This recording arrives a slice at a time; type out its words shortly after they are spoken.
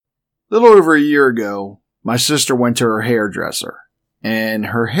little over a year ago, my sister went to her hairdresser, and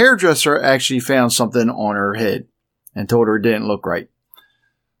her hairdresser actually found something on her head and told her it didn't look right.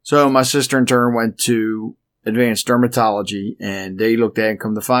 So my sister in turn went to advanced dermatology, and they looked at it and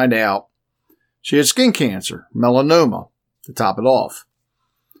come to find out she had skin cancer, melanoma, to top it off.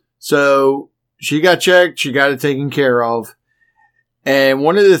 So she got checked, she got it taken care of. And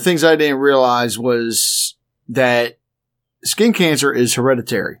one of the things I didn't realize was that skin cancer is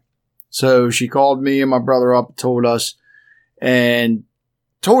hereditary. So she called me and my brother up, told us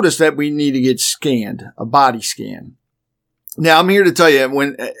that we need to get scanned, a body scan. Now, I'm here to tell you,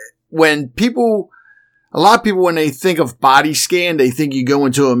 when people, a lot of people, when they think of body scan, they think you go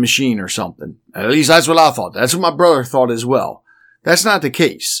into a machine or something. At least that's what I thought. That's what my brother thought as well. That's not the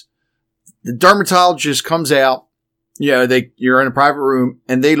case. The dermatologist comes out, you're in a private room,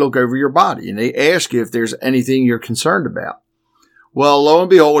 and they look over your body, and they ask you if there's anything you're concerned about. Well, lo and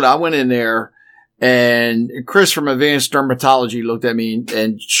behold, I went in there, and Chris from Advanced Dermatology looked at me,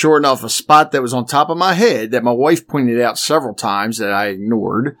 and sure enough, a spot that was on top of my head that my wife pointed out several times that I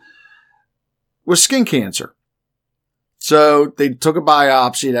ignored was skin cancer. So they took a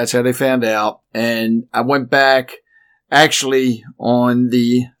biopsy. That's how they found out. And I went back actually on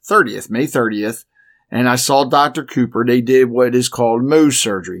the 30th, May 30th, and I saw Dr. Cooper. They did what is called Mohs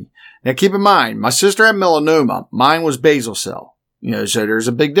surgery. Now keep in mind, my sister had melanoma. Mine was basal cell. So there's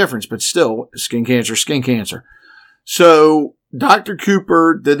a big difference, but still, skin cancer. So Dr.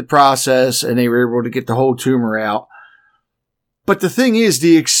 Cooper did the process, and they were able to get the whole tumor out. But the thing is,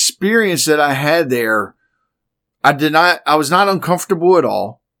 the experience that I had there, I was not uncomfortable at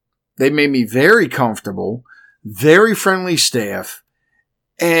all. They made me very comfortable, very friendly staff,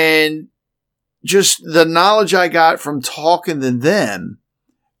 and just the knowledge I got from talking to them,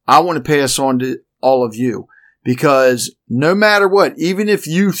 I want to pass on to all of you. Because no matter what, even if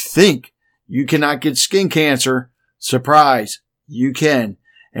you think you cannot get skin cancer, surprise, you can.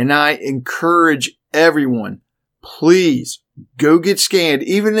 And I encourage everyone, please go get scanned.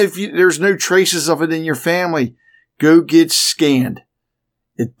 Even if there's no traces of it in your family, go get scanned.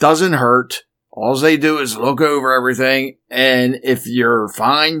 It doesn't hurt. All they do is look over everything. And if you're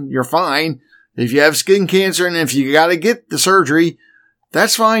fine, you're fine. If you have skin cancer and if you got to get the surgery,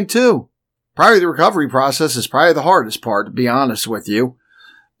 that's fine too. Probably the recovery process is probably the hardest part, to be honest with you.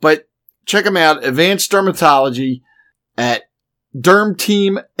 But check them out, Advanced Dermatology at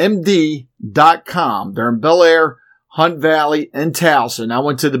DermTeamMD.com. They're in Bel Air, Hunt Valley, and Towson. I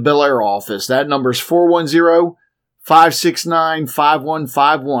went to the Bel Air office. That number is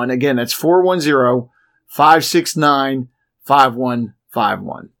 410-569-5151. Again, that's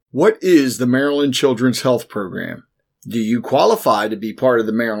 410-569-5151. What is the Maryland Children's Health Program? Do you qualify to be part of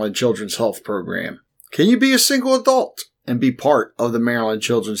the Maryland Children's Health Program? Can you be a single adult and be part of the Maryland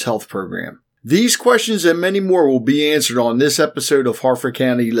Children's Health Program? These questions and many more will be answered on this episode of Harford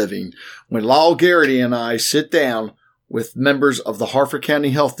County Living when Lyle Garitty and I sit down with members of the Harford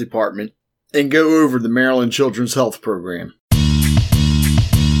County Health Department and go over the Maryland Children's Health Program.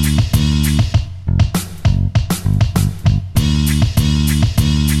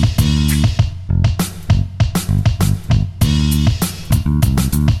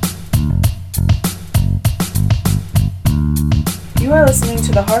 You are listening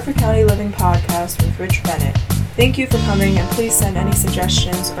to the Harford County Living Podcast with Rich Bennett. Thank you for coming, and please send any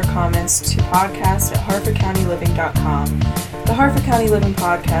suggestions or comments to podcast@harfordcountyliving.com. The Harford County Living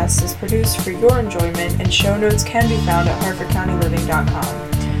Podcast is produced for your enjoyment, and show notes can be found at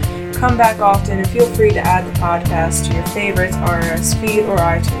harfordcountyliving.com. Come back often and feel free to add the podcast to your favorites, RSS feed, or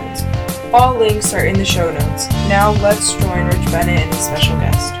iTunes. All links are in the show notes. Now let's join Rich Bennett and his special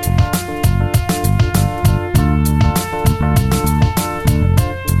guest.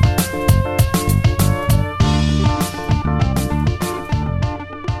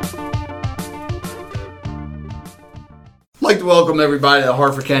 I'd like to welcome everybody to the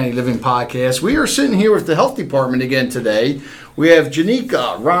Harford County Living Podcast. We are sitting here with the Health Department again today. We have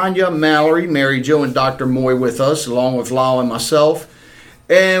Janika, Rania, Mallory, Mary Jo, and Dr. Moy with us, along with Lyle and myself.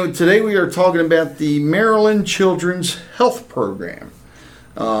 And today we are talking about the Maryland Children's Health Program.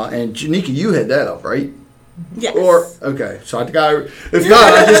 And Janika, you had that up, right? Yes. Okay, so if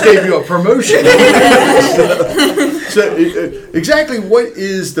not, I just gave you a promotion. So exactly what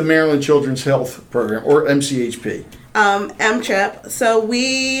is the Maryland Children's Health Program, or MCHP? MCHP. So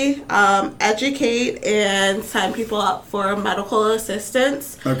we educate and sign people up for medical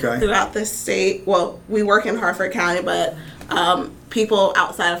assistance throughout the state. Well, we work in Harford County, but people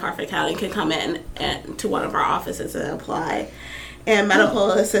outside of Harford County can come in and to one of our offices and apply. And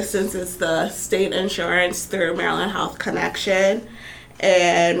medical assistance is the state insurance through Maryland Health Connection.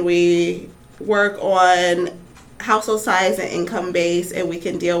 and we work on household size and income base, and we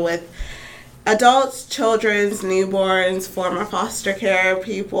can deal with adults, children's, newborns, former foster care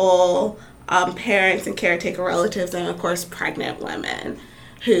people, parents and caretaker relatives, and of course pregnant women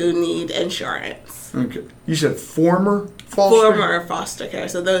who need insurance. Okay. You said former foster care,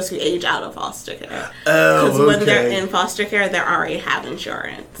 so those who age out of foster care. Oh, because when they're in foster care, they already have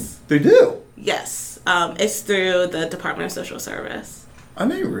insurance. They do? Yes. It's through the Department of Social Service. I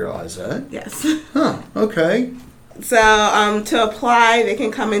didn't realize that. Yes. Huh, okay. So to apply, they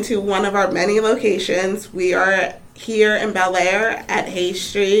can come into one of our many locations. We are here in Bel Air at Hayes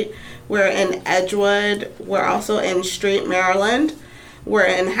Street. We're in Edgewood. We're also in Street, Maryland. We're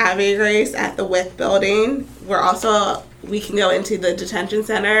in Havre Grace at the WIC building. We can go into the detention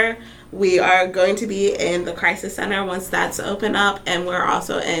center. We are going to be in the crisis center once that's open up, and we're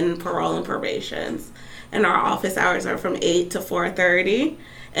also in parole and probations. And our office hours are from 8 to 4:30,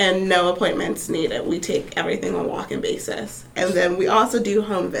 and no appointments needed. We take everything on walk-in basis. And then we also do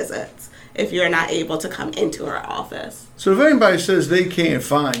home visits if you're not able to come into our office. So if anybody says they can't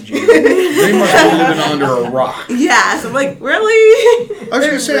find you, they must be living under a rock. Yes, I'm like, really? I was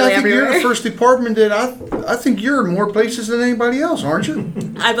going to say, really I think everywhere. you're the first department that I think you're in more places than anybody else, aren't you?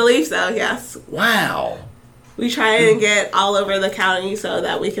 I believe so, yes. Wow. We try and get all over the county so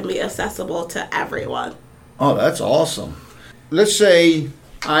that we can be accessible to everyone. Oh, that's awesome. Let's say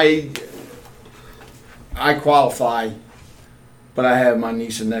I qualify, but I have my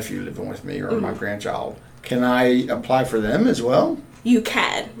niece and nephew living with me, or my grandchild. Can I apply for them as well? You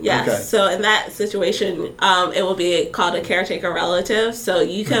can, yes. Okay. So in that situation, it will be called a caretaker relative. So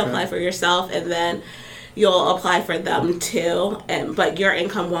you can apply for yourself, and then you'll apply for them too. But your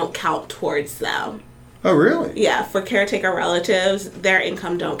income won't count towards them. Oh, really? Yeah. For caretaker relatives, their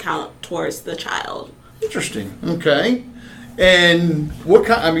income don't count towards the child. Interesting. Okay. And what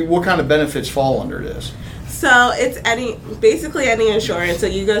kind of benefits fall under this? So it's basically any insurance. So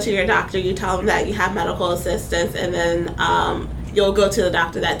you go to your doctor, you tell them that you have medical assistance, and then you'll go to the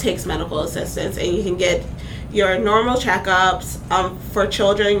doctor that takes medical assistance, and you can get your normal checkups. For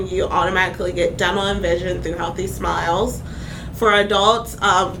children, you automatically get dental and vision through Healthy Smiles. For adults,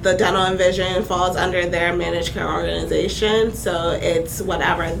 the dental and vision falls under their managed care organization, so it's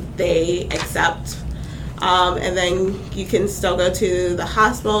whatever they accept. And then you can still go to the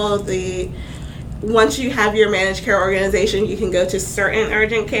hospital. Once you have your managed care organization, you can go to certain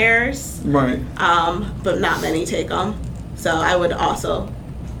urgent cares. Right. But not many take them. So I would also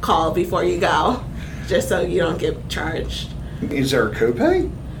call before you go, just so you don't get charged. Is there a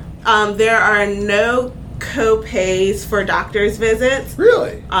copay? There are no copays for doctor's visits.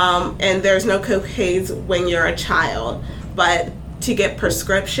 Really? And there's no copays when you're a child. But to get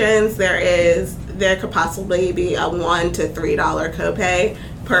prescriptions, there could possibly be a $1 to $3 copay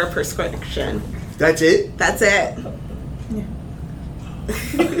per prescription. That's it? That's it. Yeah.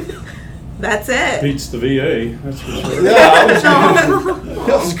 That's it. Beats the VA, that's for sure. Yeah,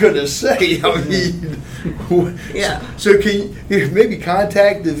 I was going to say, I mean, yeah. So can you maybe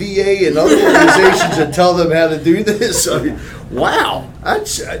contact the VA and other organizations and tell them how to do this? I mean, wow,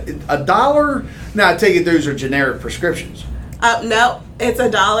 that's $1. Now, I take it those are generic prescriptions. No, it's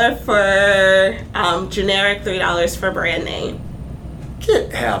 $1 for generic, $3 for brand name.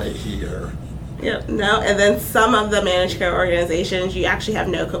 Get out of here. Yep, no, and then some of the managed care organizations, you actually have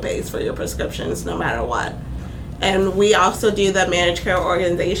no copays for your prescriptions no matter what. And we also do the managed care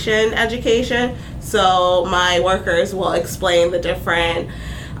organization education, so my workers will explain the different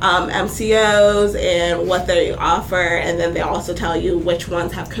MCOs and what they offer, and then they also tell you which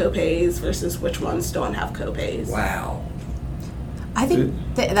ones have copays versus which ones don't have copays. Wow. I think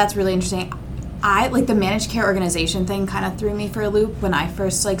that's really interesting. The managed care organization thing kind of threw me for a loop when I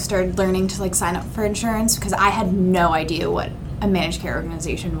first started learning to sign up for insurance, because I had no idea what a managed care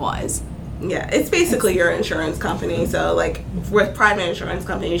organization was. Yeah, it's basically your insurance company. So with private insurance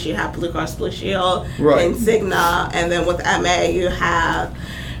companies, you have Blue Cross Blue Shield, right, and Cigna, and then with MA you have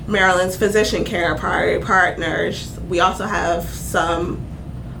Maryland's Physician Care Partners. We also have some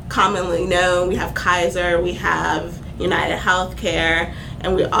commonly known. We have Kaiser, we have United Healthcare,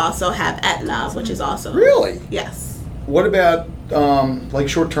 and we also have Aetna, which is also... Really? Yes. What about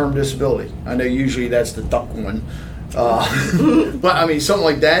short-term disability? I know usually that's the duck one. But I mean, something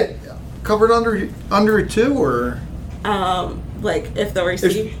like that covered under it too, or? If the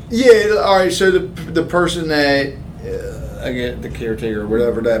receipt... Yeah, all right, so the person that, I get the caretaker or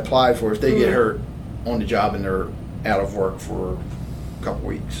whatever that applied for, if they get hurt on the job and they're out of work for a couple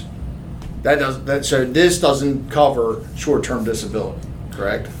weeks. So this doesn't cover short-term disability.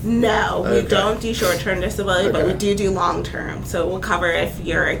 correct? No, we don't do short-term disability, but we do long-term. So it will cover if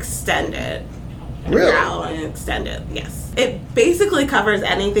you're extended. Really? Out and extended, yes. It basically covers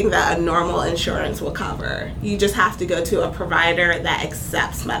anything that a normal insurance will cover. You just have to go to a provider that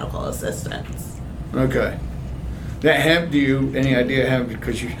accepts medical assistance. Okay. Now, do you any idea how?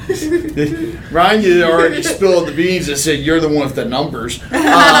 Because you, Ryan, you already spilled the beans and said you're the one with the numbers.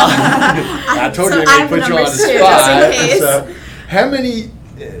 I told you they put you on the spot. So, how many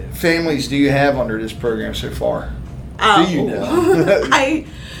families do you have under this program so far? Do you know?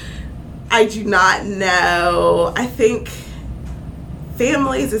 I do not know. I think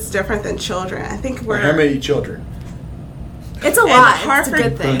families is different than children. I think we're. How many children? It's a lot. Harford it's a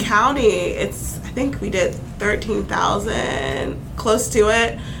good thing. County, I think we did 13,000, close to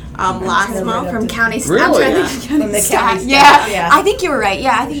it, last month. From county staff. Really? From the county staff. Yeah. I think you were right.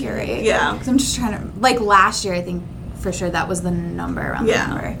 Yeah, I think you're right. Yeah. Because I'm just trying to, like last year, I think for sure that was the number around the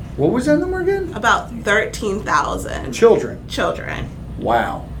number. What was that number again? About 13,000. Children. Yeah.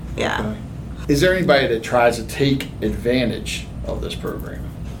 Wow. Okay. Is there anybody that tries to take advantage of this program?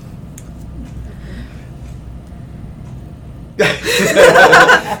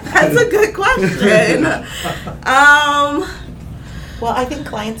 That's a good question. Well, I think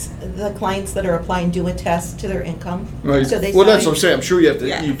the clients that are applying do a test to their income. Right. So they that's what I'm saying. I'm sure you have to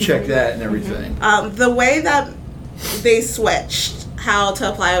you check that and Mm-hmm. everything. The way that they switched how to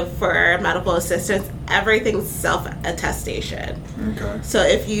apply for medical assistance, everything's self-attestation. Okay. So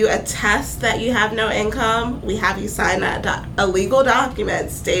if you attest that you have no income, we have you sign a legal document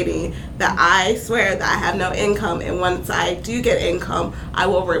stating that I swear that I have no income, and once I do get income, I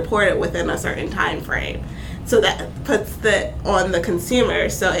will report it within a certain time frame. So that puts that on the consumer.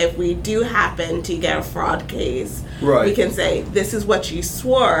 So if we do happen to get a fraud case, we can say, this is what you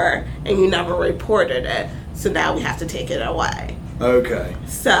swore and you never reported it. So now we have to take it away. Okay.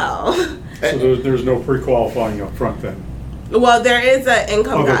 So there's no pre-qualifying up front then? Well, there is an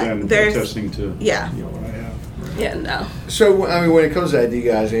income Other guide. than There's attesting to what I have. Yeah, no. So, I mean, when it comes to that, do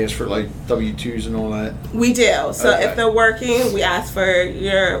you guys ask for, like, W-2s and all that? We do. So if they're working, we ask for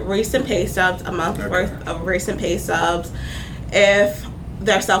your recent pay stubs, a month worth of recent pay stubs. If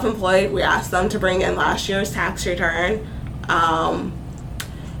they're self-employed, we ask them to bring in last year's tax return.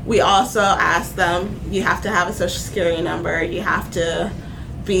 We also ask them, you have to have a social security number. You have to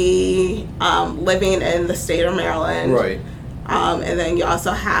be living in the state of Maryland. Right. And then you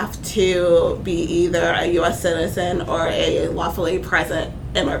also have to be either a U.S. citizen or a lawfully present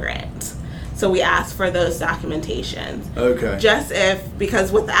immigrant. So we ask for those documentations. Okay.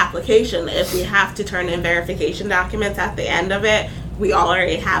 Because with the application, if we have to turn in verification documents at the end of it, we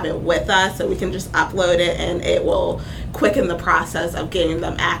already have it with us, so we can just upload it and it will quicken the process of getting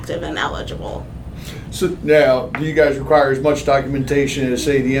them active and eligible. So now, do you guys require as much documentation as,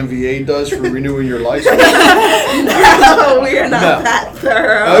 say, the MVA does for renewing your license? No, we are not that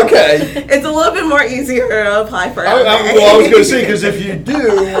thorough. Okay. It's a little bit more easier to apply for MA. Well, I was going to say, because if you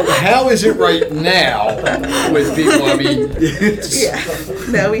do, how is it right now with people? I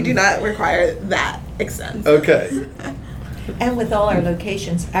mean, No, we do not require that extent. Okay. And with all our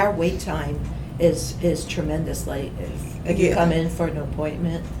locations, our wait time is tremendous. Like if you come in for an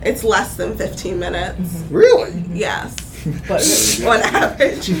appointment, it's less than 15 minutes. Mm-hmm. Really? Yes. But on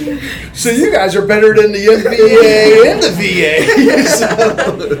average. So you guys are better than the MVA and the VA.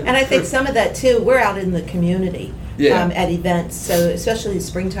 So. And I think some of that too, we're out in the community at events, so especially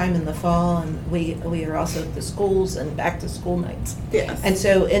springtime and the fall, and we are also at the schools and back to school nights. Yes. And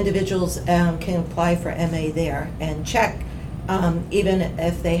so individuals can apply for MA there and check, even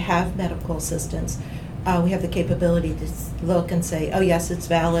if they have medical assistance. We have the capability to look and say, oh yes, it's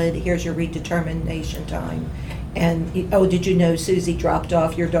valid, here's your redetermination time. And, oh, did you know Susie dropped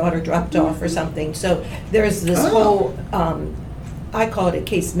off, your daughter dropped off or something? So there's this whole, I call it a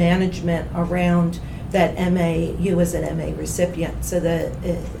case management around that MA, you as an MA recipient, so that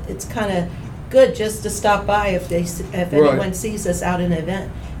it's kind of good just to stop by if anyone sees us out in an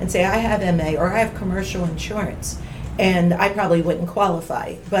event and say, I have MA or I have commercial insurance, and I probably wouldn't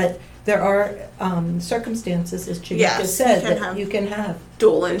qualify. But there are circumstances, as Chiquita said, that you can have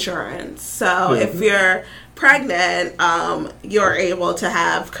dual insurance. So if you're pregnant, you're able to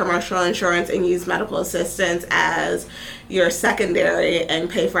have commercial insurance and use medical assistance as your secondary and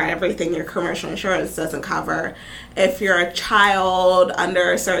pay for everything your commercial insurance doesn't cover. If you're a child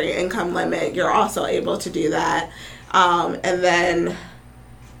under a certain income limit, you're also able to do that. And then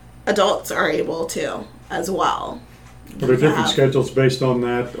adults are able to as well. Are there different schedules based on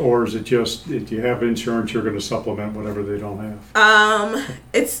that, or is it just if you have insurance, you're going to supplement whatever they don't have?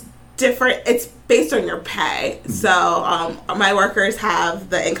 It's different. It's based on your pay. So my workers have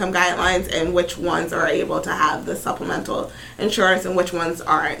the income guidelines and which ones are able to have the supplemental insurance and which ones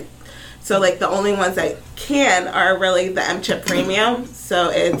aren't. So like the only ones that can are really the MCHP premium. So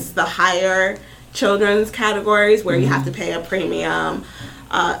it's the higher children's categories where you have to pay a premium,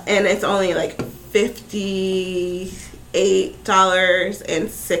 and it's only like $58 and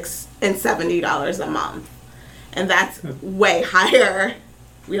 $70 a month, and that's way higher.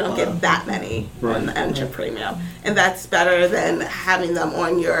 We don't get that many on the MCHP premium, and that's better than having them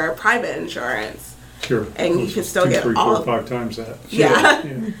on your private insurance. Sure. And you can still get 3, all 4, 5 times that. Yeah.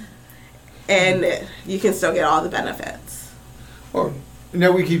 Yeah. And you can still get all the benefits. Or,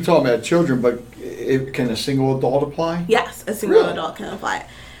 now we keep talking about children, but can a single adult apply? Yes, a single adult can apply.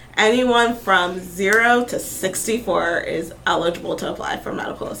 Anyone from 0 to 64 is eligible to apply for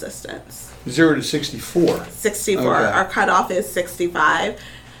medical assistance. 0 to 64. 64. Okay. Our cutoff is 65.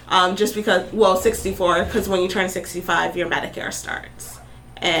 Just because, 64, because when you turn 65, your Medicare starts.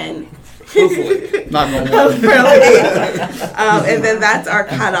 And hopefully, not normal. And then that's our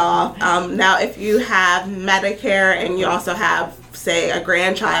cutoff. Now, if you have Medicare and you also have, say, a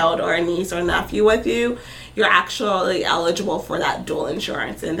grandchild or a niece or nephew with you, you're actually eligible for that dual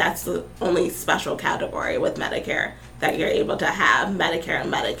insurance, and that's the only special category with Medicare that you're able to have Medicare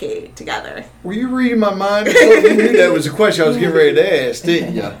and Medicaid together. Were you reading my mind? You knew that was a question I was getting ready to ask,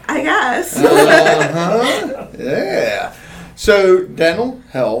 didn't you? I guess. Yeah. So dental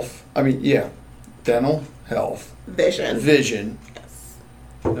health. Dental health. Vision. Yes.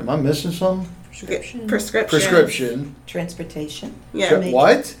 Am I missing something? Prescription. Transportation. Yeah.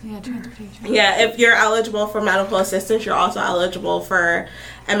 What? Yeah, transportation. Yeah, if you're eligible for medical assistance, you're also eligible for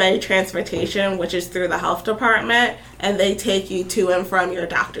MA transportation, which is through the health department, and they take you to and from your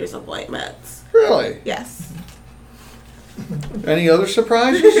doctor's appointments. Really? Yes. Any other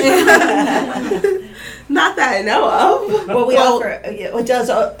surprises? Not that I know of. Well, we offer, it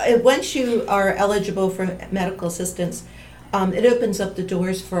does, once you are eligible for medical assistance, it opens up the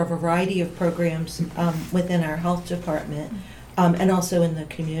doors for a variety of programs within our health department and also in the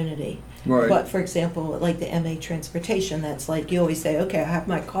community. Right. But for example, like the MA transportation, that's like you always say, okay, I have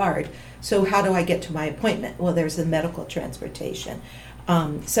my card, so how do I get to my appointment? Well, there's the medical transportation.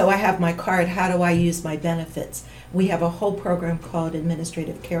 So I have my card, how do I use my benefits? We have a whole program called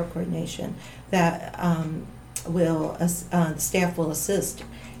Administrative Care Coordination that staff will assist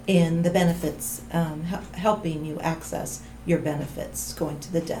in the benefits, helping you access your benefits, going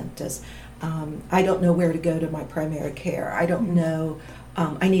to the dentist. I don't know where to go to my primary care. I don't know,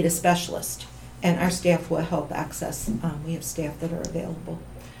 I need a specialist, and our staff will help access. We have staff that are available.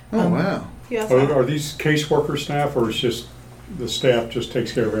 Oh, wow. Yes. Are these caseworker staff, or is just the staff just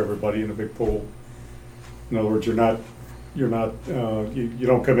takes care of everybody in a big pool? In other words, you don't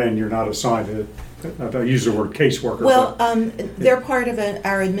come in, you're not assigned to, I use the word caseworker. Well, they're part of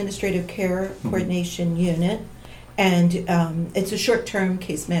our administrative care coordination unit, and it's a short-term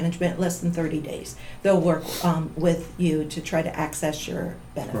case management, less than 30 days. They'll work with you to try to access your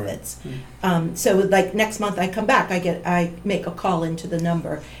benefits. Right. So like next month I come back, I make a call into the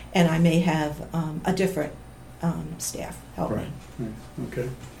number, and I may have a different staff help me. Right. Okay.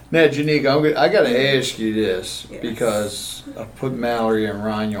 Now, Janique, I got to ask you this, because I put Mallory and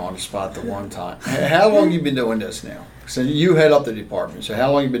Rania on the spot the one time. How long have you been doing this now? So you head up the department, so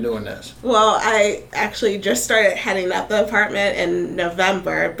how long have you been doing this? Well, I actually just started heading up the department in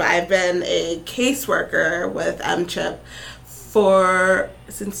November, but I've been a caseworker with MCHP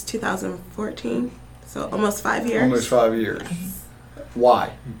since 2014, so almost 5 years. Almost 5 years. Yes.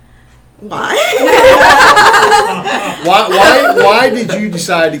 Why? Why? Why did you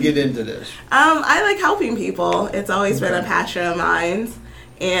decide to get into this? I like helping people. It's always been a passion of mine.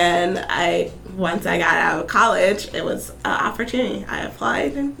 And once I got out of college, it was an opportunity. I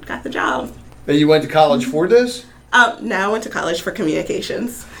applied and got the job. And you went to college for this? No, I went to college for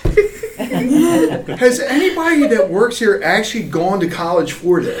communications. Has anybody that works here actually gone to college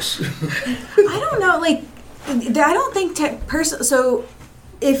for this? I don't know. I don't think so.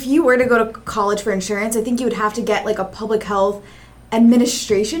 If you were to go to college for insurance, I think you would have to get like a public health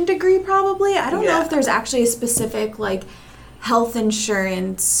administration degree probably. I don't know if there's actually a specific like health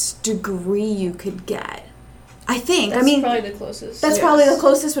insurance degree you could get. I think. That's probably the closest. That's probably the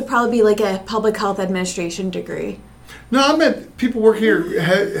closest would probably be like a public health administration degree. No, I meant people work here.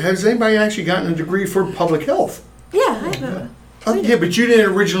 Has anybody actually gotten a degree for public health? Yeah, I know. Yeah, but you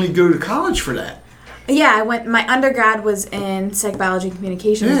didn't originally go to college for that. Yeah, my undergrad was in psych biology and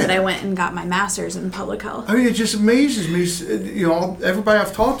communications, but I went and got my master's in public health. I mean, it just amazes me. You know, everybody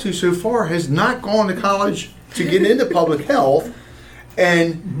I've talked to so far has not gone to college to get into public health,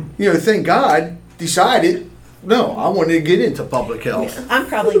 and thank God, decided, no, I wanted to get into public health. I'm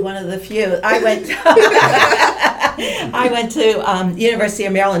probably one of the few. I went to University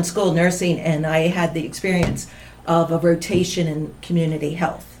of Maryland School of Nursing, and I had the experience of a rotation in community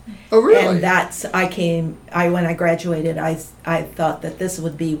health. Oh, really? And when I graduated, I thought that this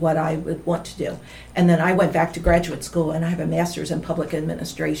would be what I would want to do. And then I went back to graduate school, and I have a master's in public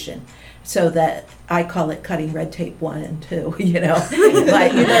administration. So that I call it cutting red tape 1 and 2, But you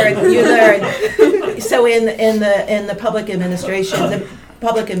learn. So in the public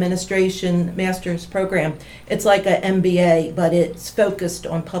administration master's program, it's like an MBA, but it's focused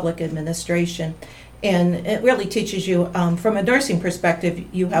on public administration. And it really teaches you, from a nursing perspective,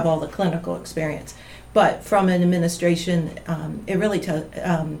 you have all the clinical experience. But from an administration, it really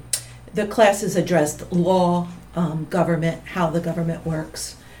the classes addressed law, government, how the government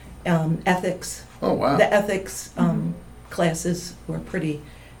works, ethics. Oh, wow. The ethics classes were pretty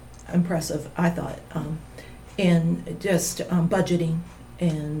impressive, I thought. And just budgeting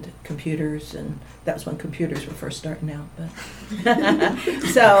and computers, and that was when computers were first starting out. But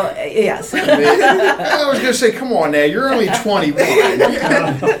so, yes. I was going to say, come on now, you're only 21.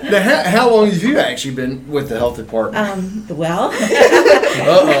 Now, how long have you actually been with the health department? Well.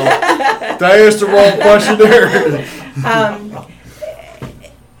 Uh-oh. Did I ask the wrong question there?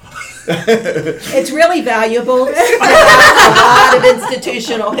 It's really valuable to have a lot of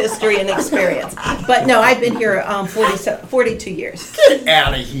institutional history and experience. But no, I've been here 42 years. Get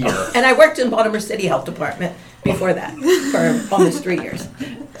out of here. And I worked in Baltimore City Health Department before that for almost 3 years.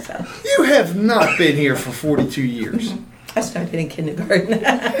 So. You have not been here for 42 years. I started in kindergarten.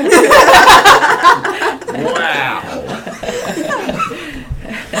 Wow.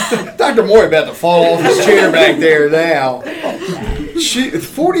 Dr. Moore about to fall off his chair back there now.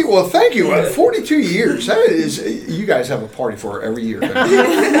 40. Well, thank you. 42 years. That is. You guys have a party for her every year.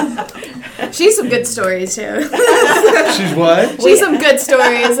 She's some good stories too. She's what? She's some good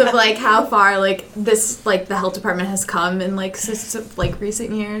stories of how far this the health department has come in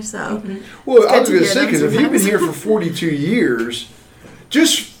recent years. So. Well, I was going to say, because if you've been here for 42 years,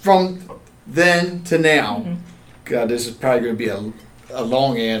 just from then to now, God, this is probably going to be a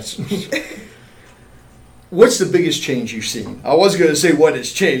long answer. What's the biggest change you've seen? I was going to say what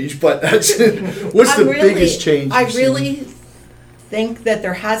has changed, but what's the biggest change you've seen? I really think that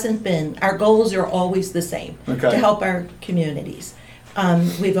there hasn't been. Our goals are always the same, to help our communities.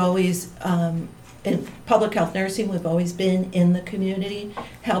 We've always, in public health nursing, we've always been in the community,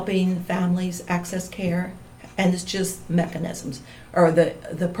 helping families access care, and it's just mechanisms, or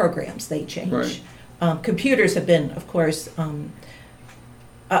the programs, they change. Right. Computers have been, of course,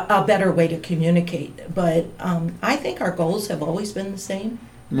 a better way to communicate, but I think our goals have always been the same.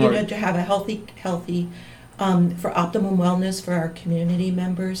 Right. To have a healthy, for optimum wellness for our community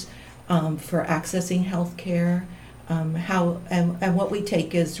members, for accessing health care, and what we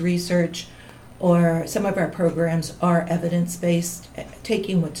take is research, or some of our programs are evidence-based,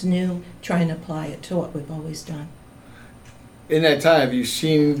 taking what's new, trying to apply it to what we've always done. In that time, have you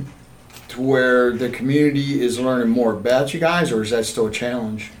seen to where the community is learning more about you guys, or is that still a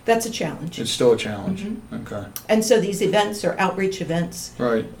challenge? That's a challenge. It's still a challenge. Mm-hmm. Okay. And so these events are outreach events.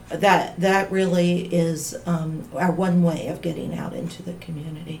 Right. That really is our one way of getting out into the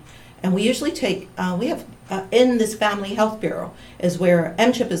community. And we usually take, we have, in this Family Health Bureau is where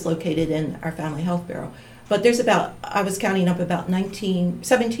MCHP is located in our Family Health Bureau. But there's I was counting up about 17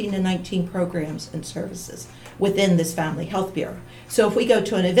 to 19 programs and services within this Family Health Bureau. So if we go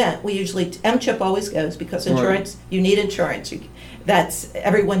to an event, we usually, MCHP always goes, because insurance, you need insurance.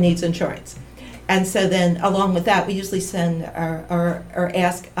 Everyone needs insurance. And so then along with that, we usually send or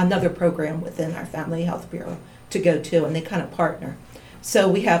ask another program within our Family Health Bureau to go to, and they kind of partner. So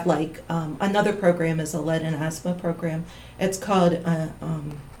we have another program is a lead and asthma program. It's called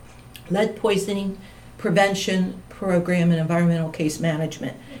Lead Poisoning Prevention Program and Environmental Case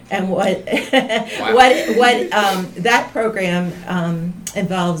Management. And what that program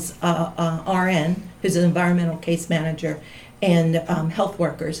involves RN, who's an environmental case manager, and health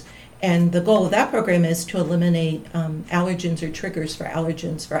workers. And the goal of that program is to eliminate allergens or triggers for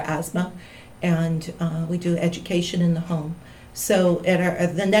allergens for asthma. And we do education in the home. So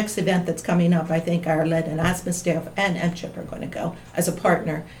at the next event that's coming up, I think our lead and asthma staff and MCHP are going to go as a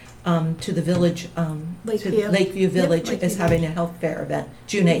partner to the village. Lakeview Village is having a health fair event,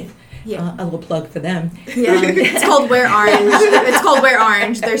 June 8th. Yeah. A little plug for them. Yeah. It's called Wear Orange. It's called Wear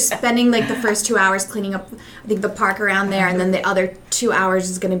Orange. They're spending the first 2 hours cleaning up, I think, the park around there, and then the other 2 hours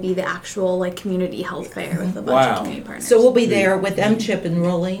is going to be the actual community health fair with a bunch of community partners. So we'll be there with MCHP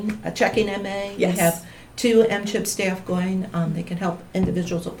enrolling, checking MA. Yes. We have 2 MCHP staff going. They can help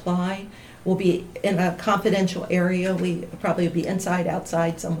individuals apply. We'll be in a confidential area. We probably will be inside,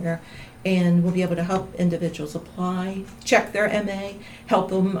 outside somewhere, and we'll be able to help individuals apply, check their MA, help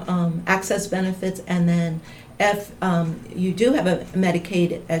them access benefits, and then if you do have a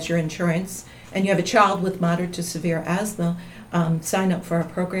Medicaid as your insurance and you have a child with moderate to severe asthma, sign up for our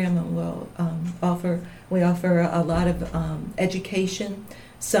program, and we'll offer a lot of education,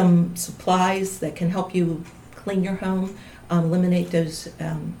 some supplies that can help you clean your home, eliminate those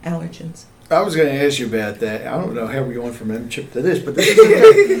allergens. I was going to ask you about that. I don't know how we're going from MCHP to this, but this is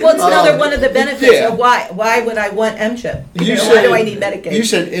okay. Well, it's another one of the benefits of why would I want MCHP? Why do I need Medicaid? You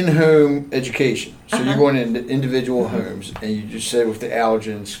said in-home education. So you're going into individual homes, and you just said with the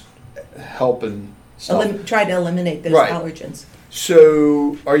allergens helping stuff. Try to eliminate those allergens.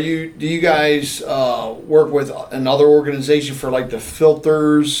 So do you guys work with another organization for like the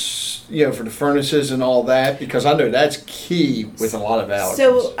filters, for the furnaces and all that? Because I know that's key with a lot of allergens.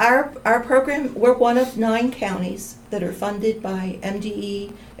 So our program, we're one of 9 counties that are funded by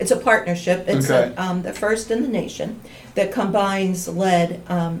MDE. It's a partnership. It's the first in the nation that combines lead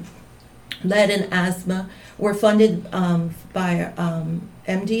and asthma. We're funded by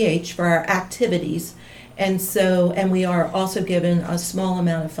MDH for our activities. And we are also given a small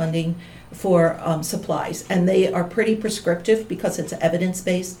amount of funding for supplies, and they are pretty prescriptive because it's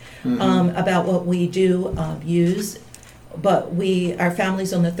evidence-based about what we do use. But our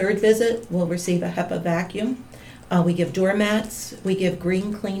families on the 3rd visit will receive a HEPA vacuum. We give doormats. We give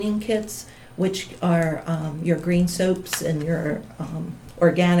green cleaning kits, which are your green soaps and your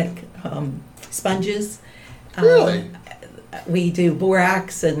organic sponges. Really? We do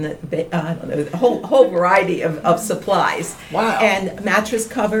borax and a whole variety of supplies. Wow. And mattress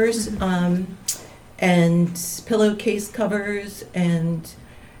covers, and pillowcase covers, and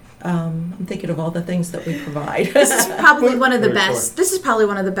I'm thinking of all the things that we provide. This is probably one of the best. This is probably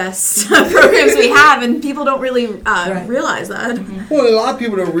one of the best programs we have, and people don't really realize that. Mm-hmm. Well, a lot of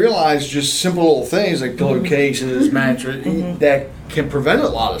people don't realize just simple little things like pillowcases, mattress that can prevent a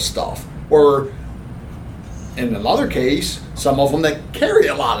lot of stuff, or in another case, some of them that carry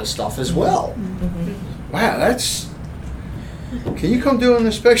a lot of stuff as well. Mm-hmm. Wow, that's... Can you come do an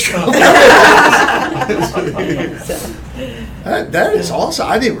inspection? That is awesome.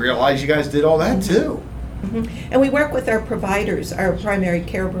 I didn't realize you guys did all that too. Mm-hmm. And we work with our providers, our primary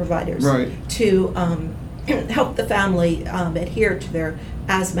care providers, to help the family adhere to their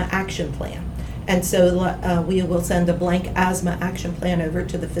asthma action plan. And so we will send a blank asthma action plan over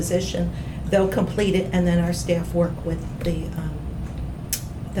to the physician. They'll complete it, and then our staff work with the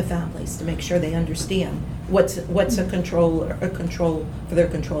families to make sure they understand what's a control for their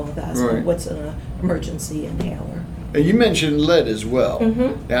control of asthma, what's an emergency inhaler. And you mentioned lead as well.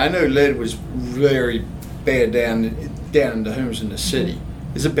 Mm-hmm. Now I know lead was very bad down in the homes in the city.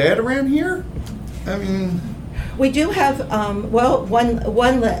 Is it bad around here? I mean, we do have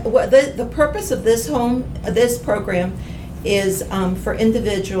the purpose of this program is for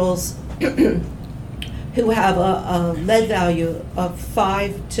individuals who have a lead value of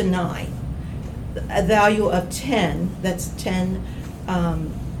 5 to 9, a value of 10, that's 10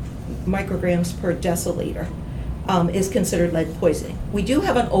 micrograms per deciliter, is considered lead poisoning. We do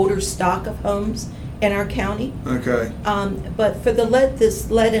have an older stock of homes in our county. Okay. But for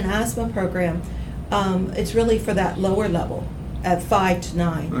this lead and asthma program, it's really for that lower level at 5 to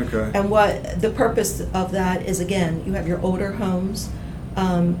 9. Okay. And what the purpose of that is, again, you have your older homes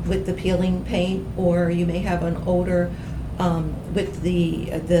with the peeling paint, or you may have an older with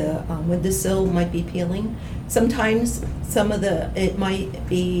the windowsill might be peeling. Sometimes it might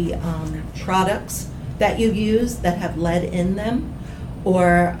be products that you use that have lead in them,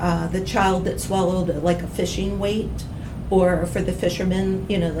 or the child that swallowed like a fishing weight, or for the fishermen,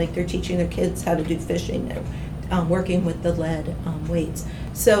 like they're teaching their kids how to do fishing, they're working with the lead weights.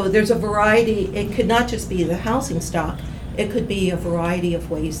 So there's a variety. It could not just be the housing stock. It could be a variety of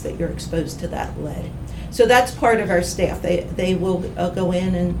ways that you're exposed to that lead. So that's part of our staff. They will go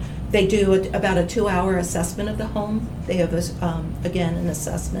in and they do about a 2-hour assessment of the home. They have, again, an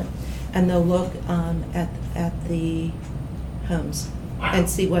assessment, and they'll look at the homes and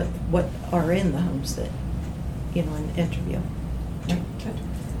see what are in the homes that, an interview.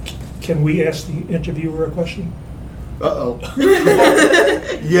 Can we ask the interviewer a question? Uh-oh.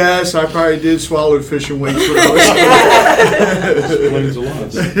 Yes, I probably did swallow fishing weights when I was Explains a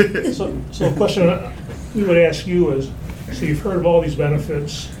lot. So a question we would ask you is, so you've heard of all these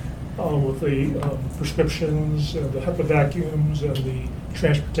benefits with the prescriptions, the HEPA vacuums, and the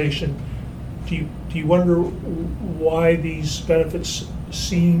transportation. Do you wonder why these benefits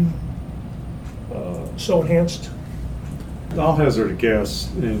seem so enhanced? I'll hazard a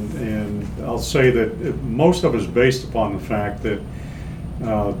guess, and I'll say that most of it is based upon the fact that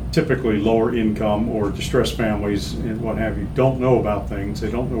typically lower income or distressed families and what have you don't know about things.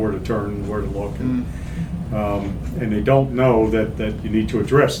 They don't know where to turn, where to look, and they don't know that you need to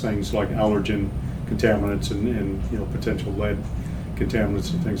address things like allergen contaminants and potential lead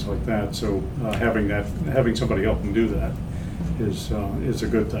contaminants and things like that. So having somebody help them do that is a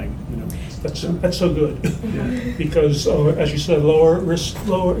good thing. That's so good. Yeah. Because as you said,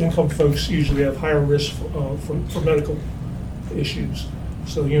 lower income folks usually have higher risk for medical issues.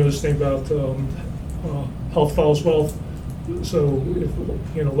 So this thing about health follows wealth. So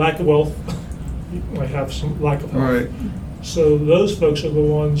if lack of wealth, you might have some lack of health. Right. So those folks are the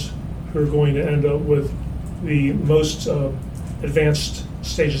ones who are going to end up with the most advanced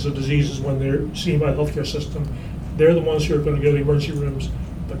stages of diseases when they're seen by the healthcare system. They're the ones who are going to go to the emergency rooms,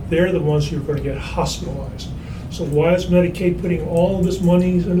 but they're the ones who are going to get hospitalized. So why is Medicaid putting all of this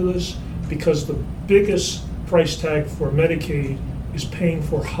money into this? Because the biggest price tag for Medicaid is paying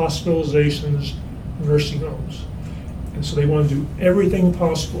for hospitalizations, nursing homes. And so they want to do everything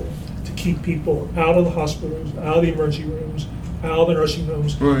possible to keep people out of the hospitals, out of the emergency rooms, out of the nursing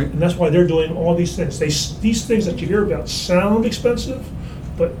homes. Right. And that's why they're doing all these things. These things that you hear about sound expensive,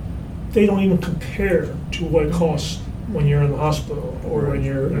 but they don't even compare to what it costs when you're in the hospital or when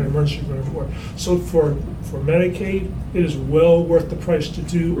you're in an emergency room. So for Medicaid, it is well worth the price to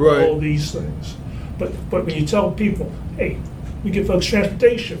do all these things. But when you tell people, hey, we give folks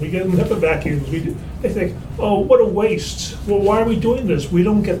transportation, we give them HEPA vacuums, they think, oh, what a waste. Well, why are we doing this? We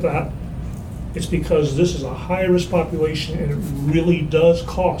don't get that. It's because this is a high-risk population, and it really does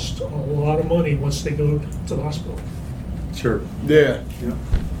cost a lot of money once they go to the hospital. Sure. Yeah.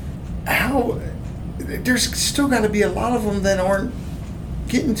 How? There's still got to be a lot of them that aren't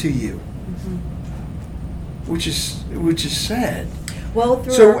getting to you, which is sad. Well,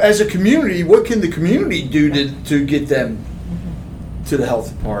 so as a community, what can the community do to get them to the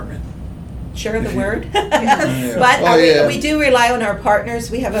health department? Share the word. But we do rely on our partners.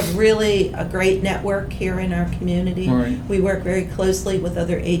 We have a great network here in our community. Right. We work very closely with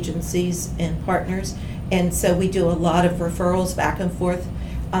other agencies and partners, and so we do a lot of referrals back and forth,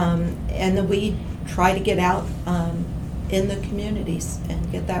 and then we try to get out in the communities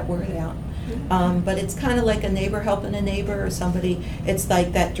and get that word out. But it's kind of like a neighbor helping a neighbor or somebody. It's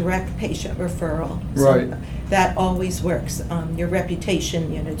like that direct patient referral. Right. So that always works. Your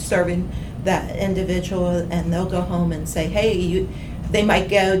reputation, serving that individual, and they'll go home and say, hey, they might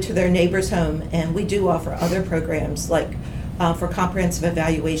go to their neighbor's home, and we do offer other programs like for comprehensive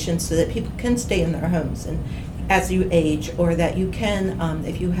evaluation so that people can stay in their homes and as you age, or that you can,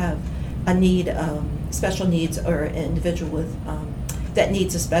 if you have a need, special needs, or an individual with that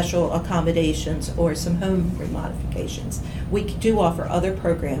needs a special accommodations or some home remodifications. We do offer other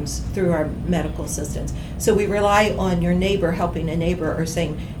programs through our medical assistants. So we rely on your neighbor helping a neighbor, or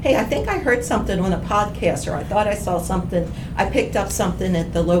saying, hey, I think I heard something on a podcast, or I thought I saw something, I picked up something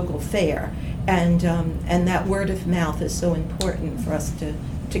at the local fair. And that word of mouth is so important for us to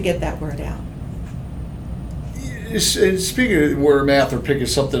get that word out. Speaking of word of mouth or picking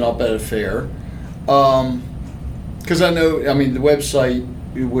something up at a fair, because I know, the website,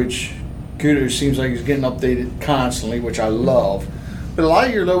 which kudos seems like it's getting updated constantly, which I love, but a lot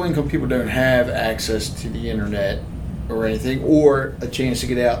of your low-income people don't have access to the internet or anything, or a chance to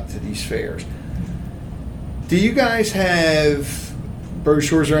get out to these fairs. Do you guys have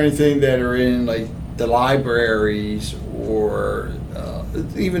brochures or anything that are in like the libraries or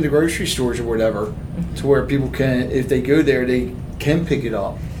even the grocery stores or whatever, to where people can, if they go there, they can pick it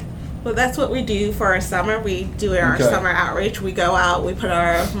up? Well, that's what we do for our summer. We do our summer outreach. We go out, we put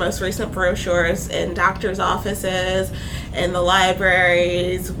our most recent brochures in doctors' offices, in the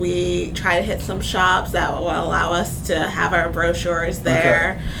libraries. We try to hit some shops that will allow us to have our brochures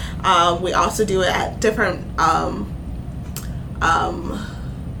there. Okay. We also do it at different,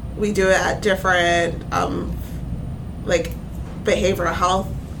 like behavioral health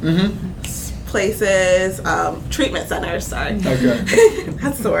places, treatment centers, sorry. Okay.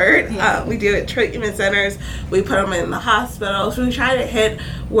 That's the word. We do it at treatment centers. We put them in the hospitals. We try to hit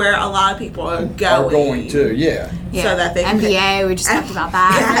where a lot of people are going. So that they MPA, we just talked about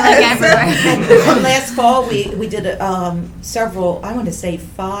that. Everywhere. Last fall, we did several, I want to say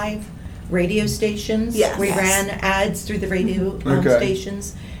 5 radio stations. Yes. We ran ads through the radio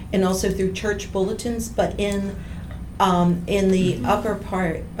stations, and also through church bulletins, but in the upper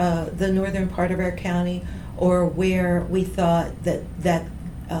part, the northern part of our county, or where we thought that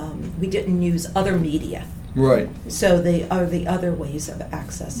we didn't use other media. Right. So they are the other ways of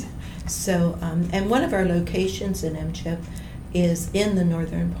access. So, and one of our locations in MCHP is in the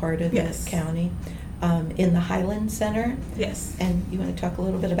northern part of Yes. the county, in the Highland Center. Yes. And you want to talk a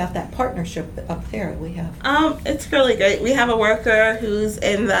little bit about that partnership up there we have? It's really great. We have a worker who's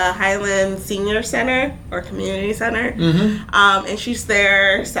in the Highland Senior Center or Community Center, and she's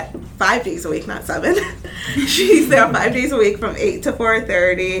there 5 days a week, not 7. She's there 5 days a week from 8 to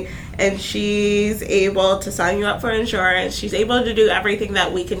 4:30, and she's able to sign you up for insurance. She's able to do everything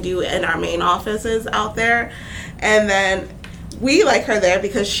that we can do in our main offices out there, and then we like her there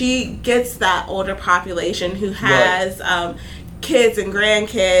because she gets that older population who has kids and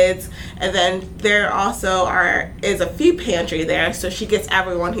grandkids, and then there also is a food pantry there, so she gets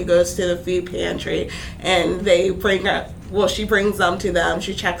everyone who goes to the food pantry, and she brings them to them,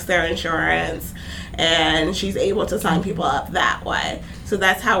 she checks their insurance, and she's able to sign people up that way. So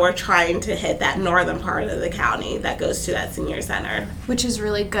that's how we're trying to hit that northern part of the county that goes to that senior center. Which is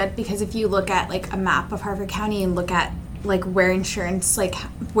really good, because if you look at like a map of Harford County and look at like where insurance, like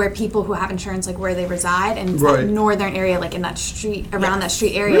where people who have insurance, like where they reside, and that northern area, like in that street, around that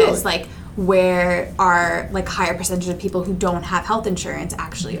street area is like where our like higher percentage of people who don't have health insurance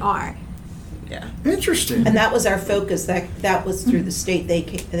actually are. Yeah. Interesting. And that was our focus. That was through the state.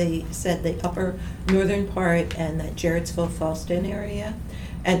 They said the upper northern part and that Jarrettsville, Fallston area.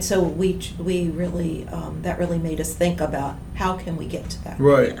 And so we really, that really made us think about how can we get to that.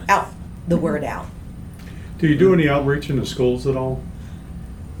 Right. Out, the word out. Do you do any outreach in the schools at all?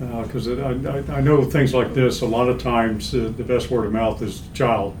 Because I know things like this, a lot of times the best word of mouth is the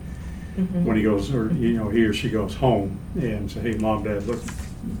child when he goes, or he or she goes home and say, hey, Mom, Dad, look,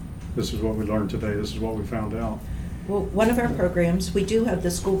 this is what we learned today, this is what we found out. Well, one of our programs, we do have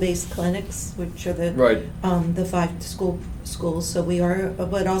the school-based clinics, which are the 5 schools. So we are,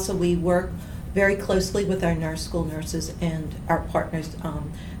 but also we work very closely with our school nurses and our partners,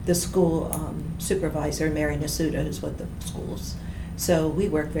 the school supervisor, Mary Nasuda, who's with the schools. So we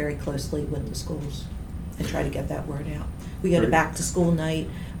work very closely with the schools and try to get that word out. We go to back to school night.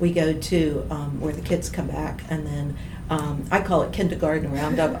 We go to where the kids come back, and then I call it kindergarten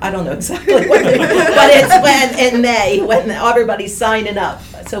roundup. I don't know exactly what it is, but it's when in May when everybody's signing up.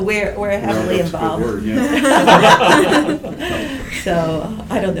 So we're heavily involved. That's a good word, yeah. So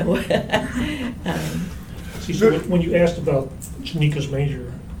I don't know. So when you asked about Janika's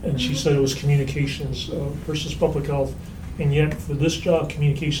major, and she said it was communications versus public health, and yet for this job,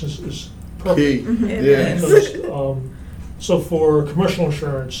 communications is perfect. Yeah. Because, so for commercial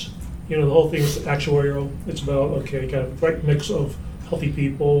insurance, the whole thing is actuarial. It's about, okay, you got a right mix of healthy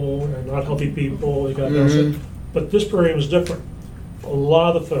people and not healthy people. You got to balance it. But this program is different. A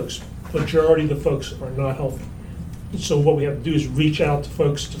lot of the folks, majority of the folks are not healthy. So what we have to do is reach out to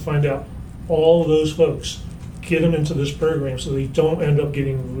folks to find out all of those folks, get them into this program so they don't end up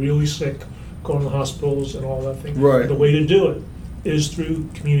getting really sick, going to the hospitals and all that thing. Right. The way to do it is through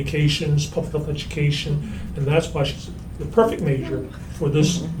communications, public health education, and that's why she's the perfect major for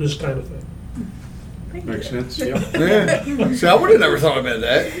this kind of thing. Makes sense, yeah. Yeah. See, I would have never thought about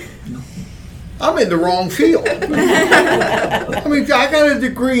that. I'm in the wrong field. I mean, I got a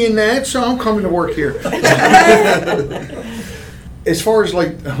degree in that, so I'm coming to work here. As far as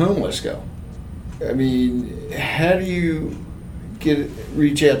like the homeless go, I mean, how do you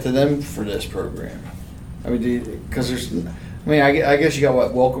reach out to them for this program? I mean, I guess you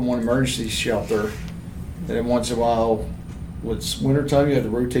got Welcome One Emergency Shelter, and then once in a while, it's wintertime, you have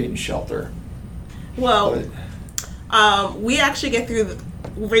the rotating shelter. Well, we actually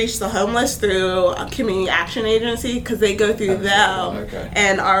reach the homeless through a community action agency because they go through them. Okay.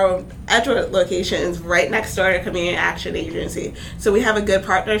 And our Edgewood location is right next door to community action agency. So we have a good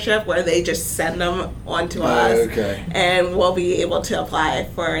partnership where they just send them on to us. Okay. And we'll be able to apply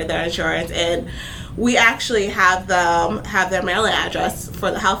for their insurance. And we actually have them have their mailing address for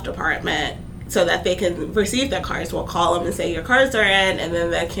the health department so that they can receive their cards. We'll call them and say your cards are in, and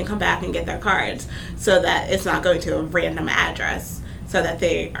then they can come back and get their cards so that it's not going to a random address, so that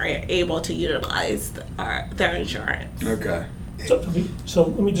they are able to utilize their insurance. Okay. So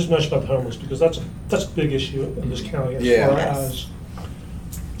let me just mention about the homeless, because that's a big issue in this county as far as.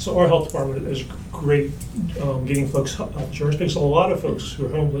 So our health department is great getting folks health insurance, because a lot of folks who are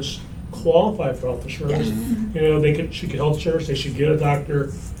homeless qualify for health insurance. Yes. They should get health insurance. They should get a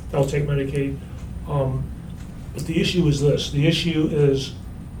doctor. They'll take Medicaid. But the issue is this. The issue is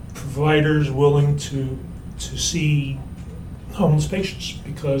providers willing to see homeless patients,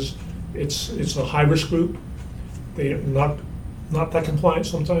 because it's a high-risk group. They're not that compliant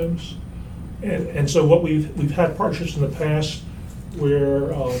sometimes. And so what we've had partnerships in the past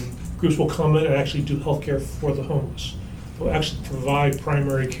where groups will come in and actually do healthcare for the homeless. They'll actually provide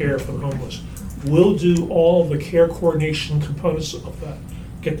primary care for the homeless. We'll do all the care coordination components of that.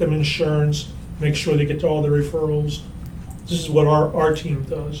 Get them insurance, make sure they get all the referrals. This is what our team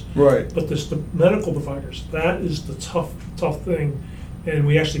does. Right. But the medical providers, that is the tough thing. And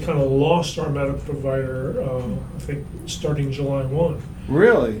we actually kind of lost our medical provider, I think, starting July 1.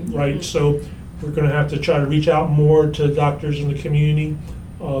 Really? Right. So we're going to have to try to reach out more to doctors in the community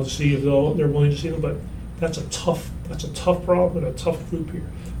to see if they're willing to see them. But that's a tough problem and a tough group here.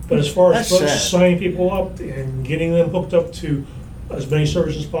 But as far as signing people up and getting them hooked up to as many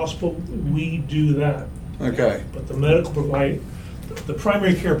services as possible, we do that. Okay. But the medical the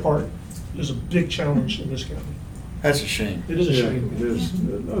primary care part is a big challenge in this county. That's a shame. It is a shame. It is.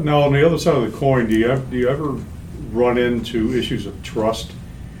 Now, on the other side of the coin, do you ever run into issues of trust?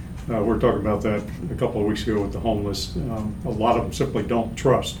 We were talking about that a couple of weeks ago with the homeless. A lot of them simply don't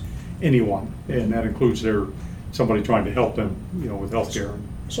trust anyone, and that includes somebody trying to help them, with health care.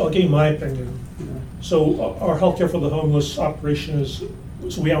 So I'll give you my opinion. So our healthcare for the homeless operation is,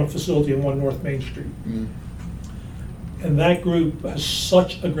 so we have a facility on 1 North Main Street. Mm. And that group has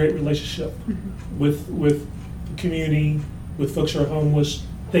such a great relationship with the community, with folks who are homeless.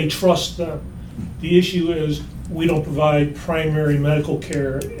 They trust them. The issue is we don't provide primary medical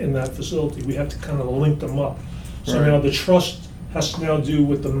care in that facility. We have to kind of link them up. So Right. now the trust has to now do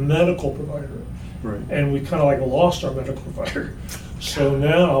with the medical provider. Right. And we kind of like lost our medical provider. So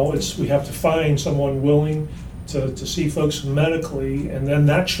now we have to find someone willing to see folks medically, and then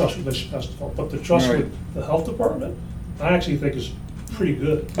that trust relationship has to develop. But the trust Right. with the health department, I actually think is pretty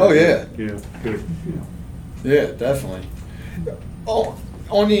good. Oh, yeah. Yeah, good. Yeah, definitely. Oh,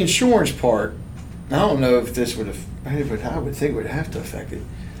 on the insurance part, I don't know if this would have, but I would think it would have to affect it.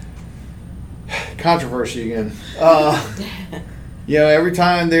 Controversy again. Every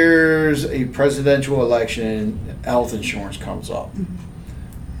time there's a presidential election, health insurance comes up.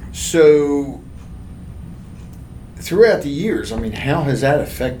 So, throughout the years, how has that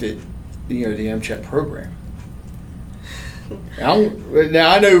affected, the MCHP program? Now,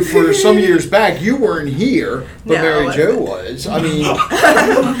 I know for some years back you weren't here, but No, Mary I Jo was. I can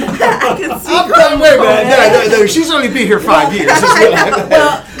see. Wait a minute. No, she's only been here 5 years.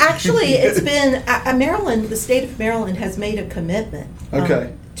 Well, actually, it's been, Maryland, the state of Maryland has made a commitment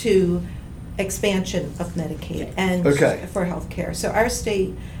Okay. to expansion of Medicaid and Okay. for health care. So our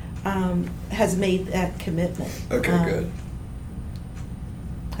state has made that commitment. Okay, good.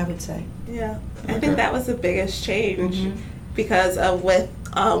 I would say. Yeah, I Okay. think that was the biggest change because of when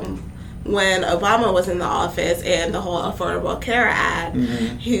Obama was in the office and the whole Affordable Care Act,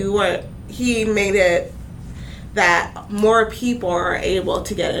 he made it that more people are able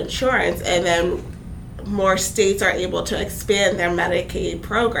to get insurance, and then more states are able to expand their Medicaid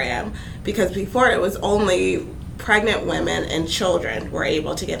program, because before it was only pregnant women and children were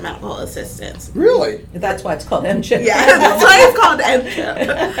able to get medical assistance. Really? That's why it's called MCHP. Yeah, that's why it's called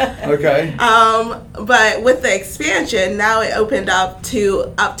MCHP. Okay. But with the expansion, now it opened up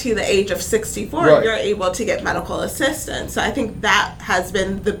to the age of 64. Right. You're able to get medical assistance. So I think that has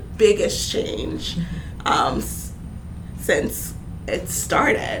been the biggest change since it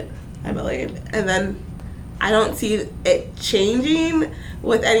started, I believe. And then I don't see it changing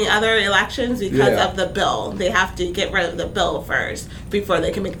with any other elections because of the bill. They have to get rid of the bill first before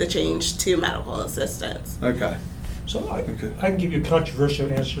they can make the change to medical assistance. Okay. So I can give you a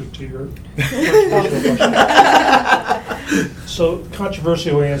controversial answer to your question. So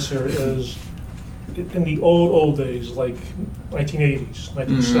controversial answer is, in the old days, like 1980s,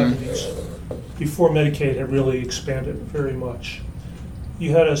 1970s, before Medicaid had really expanded very much,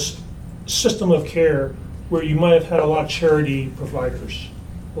 you had a system of care where you might have had a lot of charity providers,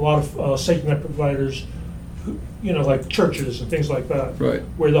 a lot of safety net providers, who, like churches and things like that. Right.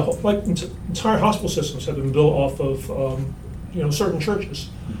 Where the entire hospital systems have been built off of, certain churches.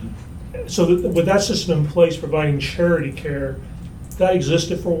 So with that system in place, providing charity care, that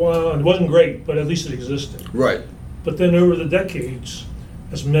existed for a while, and it wasn't great, but at least it existed. Right. But then over the decades,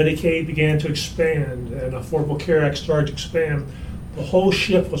 as Medicaid began to expand and Affordable Care Act started to expand, the whole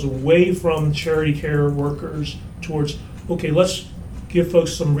shift was away from charity care workers towards, okay, let's give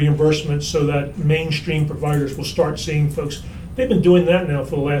folks some reimbursement so that mainstream providers will start seeing folks. They've been doing that now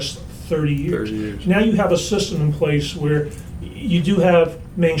for the last 30 years. 30 years. Now you have a system in place where you do have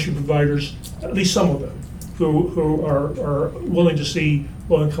mainstream providers, at least some of them, who are willing to see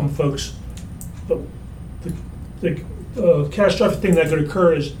low-income folks. But the catastrophic thing that could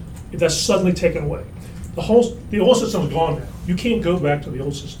occur is if that's suddenly taken away. The whole system is gone now. You can't go back to the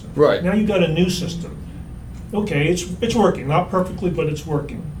old system. Right. Now you've got a new system. Okay, it's working, not perfectly, but it's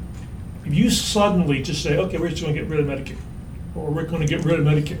working. If you suddenly just say, okay, we're just going to get rid of Medicaid, or we're going to get rid of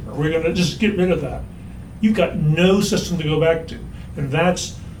Medicare, or we're going to just get rid of that, you've got no system to go back to. And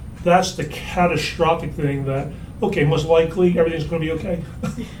that's the catastrophic thing that, okay, most likely everything's going to be okay.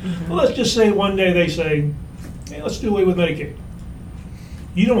 Well, let's just say one day they say, hey, let's do away with Medicaid.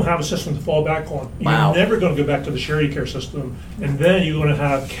 You don't have a system to fall back on. Wow. You're never going to go back to the charity care system, and then you're going to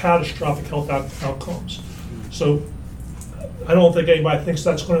have catastrophic health outcomes. So I don't think anybody thinks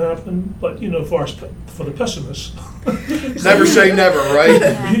that's going to happen, but for the pessimists. Never say never, right?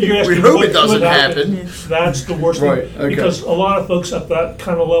 We hope it doesn't happen. That's the worst right, thing. okay. Because a lot of folks at that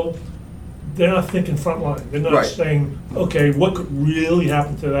kind of level, they're not thinking frontline. They're not saying, okay, what could really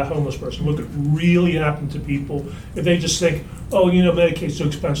happen to that homeless person? What could really happen to people if they just think, oh, Medicaid's too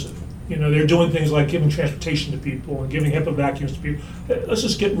expensive. They're doing things like giving transportation to people and giving HIPAA vacuums to people. Let's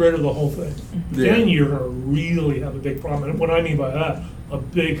just get rid of the whole thing. Yeah. Then you're going to really have a big problem. And what I mean by that, a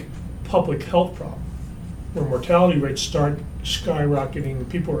big public health problem, where mortality rates start skyrocketing,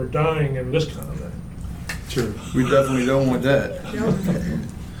 people are dying, and this kind of thing. Sure. We definitely don't want that.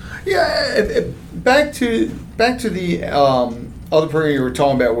 Yeah, back to the other program you were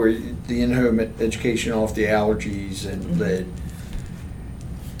talking about, where the in-home education off the allergies and lead.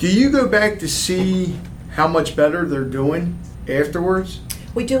 Do you go back to see how much better they're doing afterwards?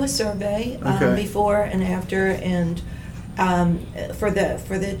 We do a survey before and after, and for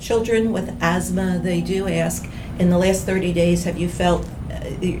the children with asthma, they do ask, in the last 30 days, have you felt,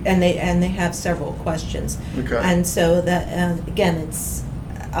 and they have several questions. Okay. And so that again, it's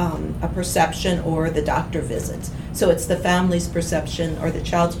a perception or the doctor visits. So it's the family's perception or the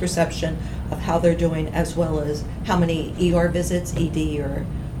child's perception of how they're doing, as well as how many ER visits, ED, or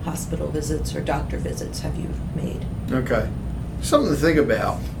hospital visits or doctor visits have you made. Okay. Something to think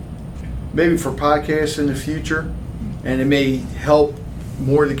about. Maybe for podcasts in the future, and it may help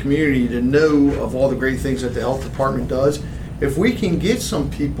more of the community to know of all the great things that the health department does. If we can get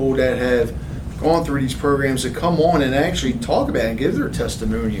some people that have gone through these programs to come on and actually talk about it and give their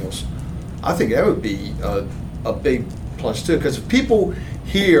testimonials, I think that would be a big plus too. Because if people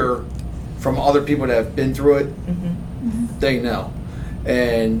hear from other people that have been through it, they know.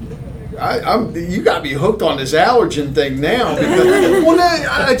 And you got to be hooked on this allergen thing now.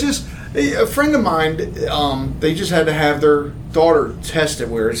 Because, a friend of mine, they just had to have their daughter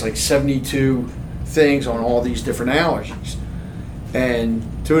tested, where it's like 72 things on all these different allergies. And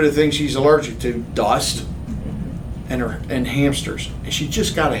two of the things she's allergic to, dust and hamsters. And she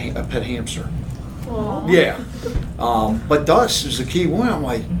just got a pet hamster. Aww. Yeah. But dust is the key one. I'm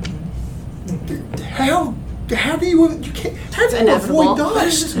like, how do you avoid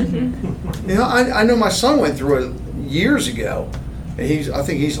dust? I know my son went through it years ago, and I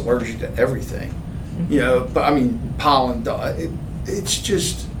think he's allergic to everything. But I mean, pollen, it's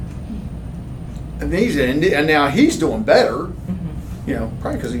just amazing. And now he's doing better.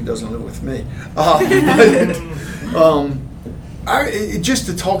 Probably because he doesn't live with me. Just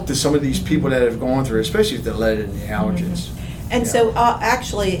to talk to some of these people that have gone through, especially with the lead and the allergens. And so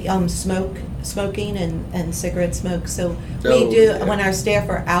actually smoking and cigarette smoke. So we do, when our staff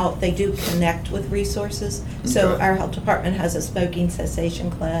are out, they do connect with resources. So our health department has a smoking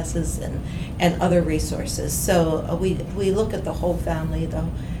cessation classes and other resources. So we look at the whole family, though.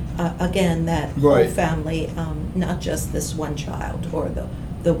 Again, that whole family, not just this one child or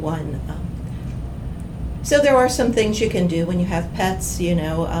the one. So there are some things you can do when you have pets.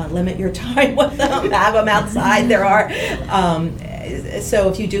 Limit your time with them, have them outside. There are. So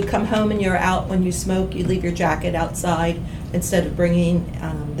if you do come home and you're out when you smoke, you leave your jacket outside instead of bringing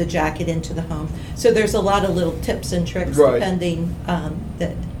the jacket into the home. So there's a lot of little tips and tricks depending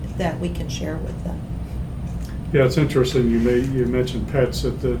that we can share with them. Yeah, it's interesting. You mentioned pets.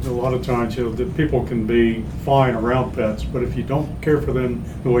 That a lot of times, that people can be fine around pets, but if you don't care for them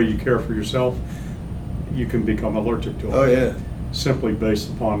the way you care for yourself, you can become allergic to them. Oh yeah. Simply based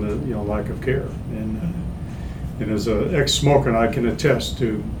upon the lack of care. And as an ex-smoker, I can attest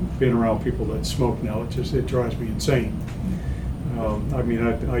to being around people that smoke now. It drives me insane. I mean,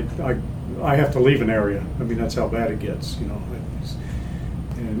 I have to leave an area. I mean, that's how bad it gets.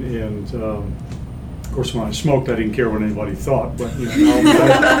 Of course, when I smoked, I didn't care what anybody thought, but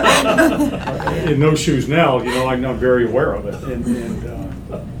in those shoes now, I'm not very aware of it, and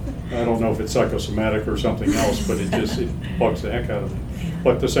I don't know if it's psychosomatic or something else, but it bugs the heck out of me.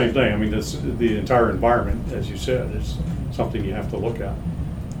 But the same thing, I mean, the entire environment, as you said, is something you have to look at.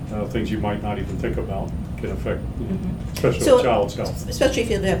 Things you might not even think about can affect, especially So, a child's health. Especially if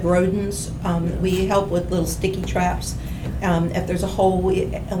you have rodents, we help with little sticky traps. If there's a hole,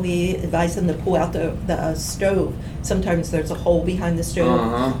 we advise them to pull out the stove. Sometimes there's a hole behind the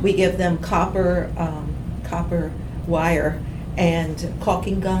stove. We give them copper wire and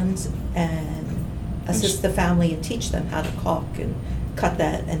caulking guns and assist the family and teach them how to caulk and cut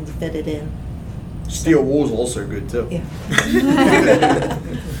that and fit it in. Steel wool's also good too. Yeah.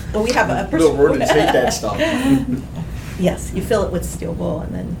 Well, we have a little rodents hate that stuff. Yes, you fill it with steel wool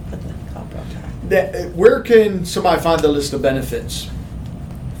and then put the copper on top. Where can somebody find the list of benefits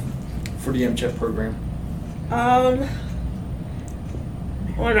for the MCHP program?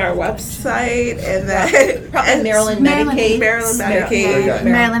 On our website, and then Probably Maryland Medicaid. Maryland Medicaid. Okay.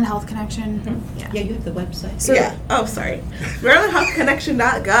 Maryland Health Connection. Yeah. Yeah, you have the website. So, Yeah. Oh, sorry.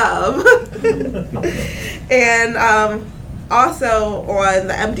 MarylandHealthConnection.gov. And also on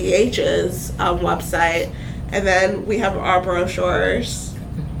the MDH's website. And then we have our brochures.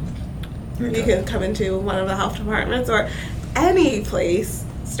 Okay. You can come into one of the health departments or any place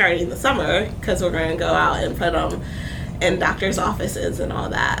starting the summer, because we're going to go out and put them in doctors' offices and all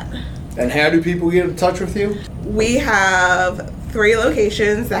that. And how do people get in touch with you? We have 3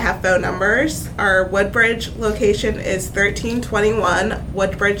 locations that have phone numbers. Our Woodbridge location is 1321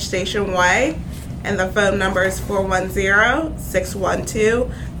 Woodbridge Station Way, and the phone number is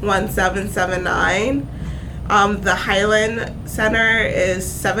 410-612-1779. The Highland Center is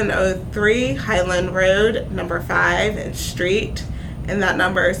 703 Highland Road, number 5 in Street, and that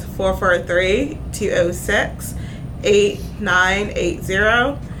number is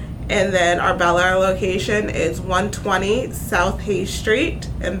 443-206-8980. And then our Bel Air location is 120 South Hayes Street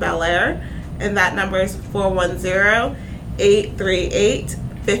in Bel Air, and that number is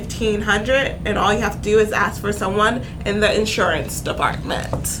 410-838-1500. And all you have to do is ask for someone in the insurance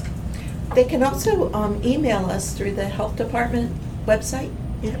department. They can also email us through the health department website.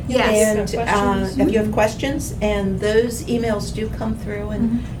 Yes. And if you have questions, and those emails do come through,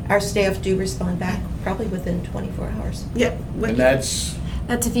 and our staff do respond back probably within 24 hours. Yep. And that's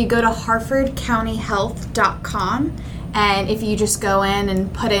if you go to harfordcountyhealth.com, and if you just go in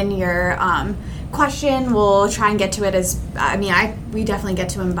and put in your question, we'll try and get to it we definitely get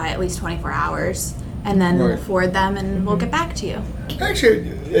to them by at least 24 hours, and then we'll forward them and we'll get back to you. actually,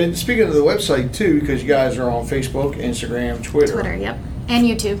 and speaking of the website too, because you guys are on Facebook, Instagram, Twitter. Yep. And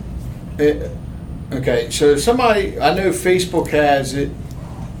YouTube. Okay, so I know Facebook has it,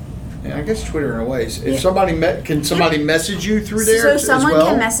 and I guess Twitter in a way. If somebody can somebody message you through there So as someone well?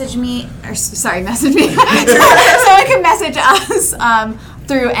 can message me, message me. Someone can message us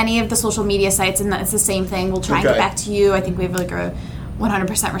through any of the social media sites, and it's the same thing. We'll try and get back to you. I think we have like a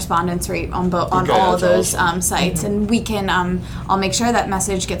 100% respondence rate on all of those sites, and we can. I'll make sure that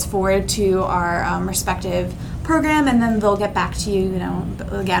message gets forwarded to our respective program, and then they'll get back to you.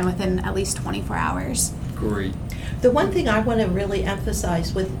 Again within at least 24 hours. Great. The one thing I want to really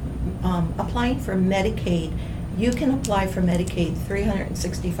emphasize with applying for Medicaid, you can apply for Medicaid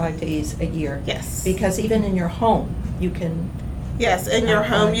 365 days a year. Yes. Because even in your home, you can. Yes, in your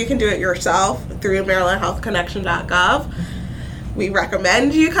home, you can do it yourself through MarylandHealthConnection.gov. We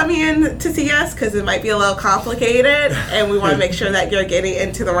recommend you coming in to see us because it might be a little complicated, and we want to make sure that you're getting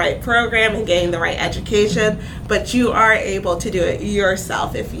into the right program and getting the right education, but you are able to do it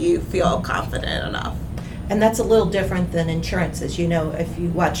yourself if you feel confident enough. And that's a little different than insurance, as you know, if you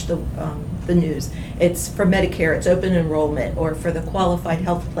watch the news. It's for Medicare, it's open enrollment, or for the qualified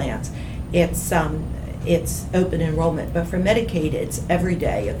health plans, it's open enrollment. But for Medicaid, it's every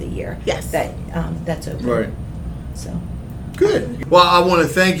day of the year. Yes. That's open. Right. So. Good. Well, I want to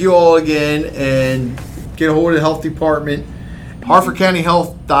thank you all again, and get a hold of the health department,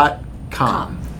 harfordcountyhealth.com.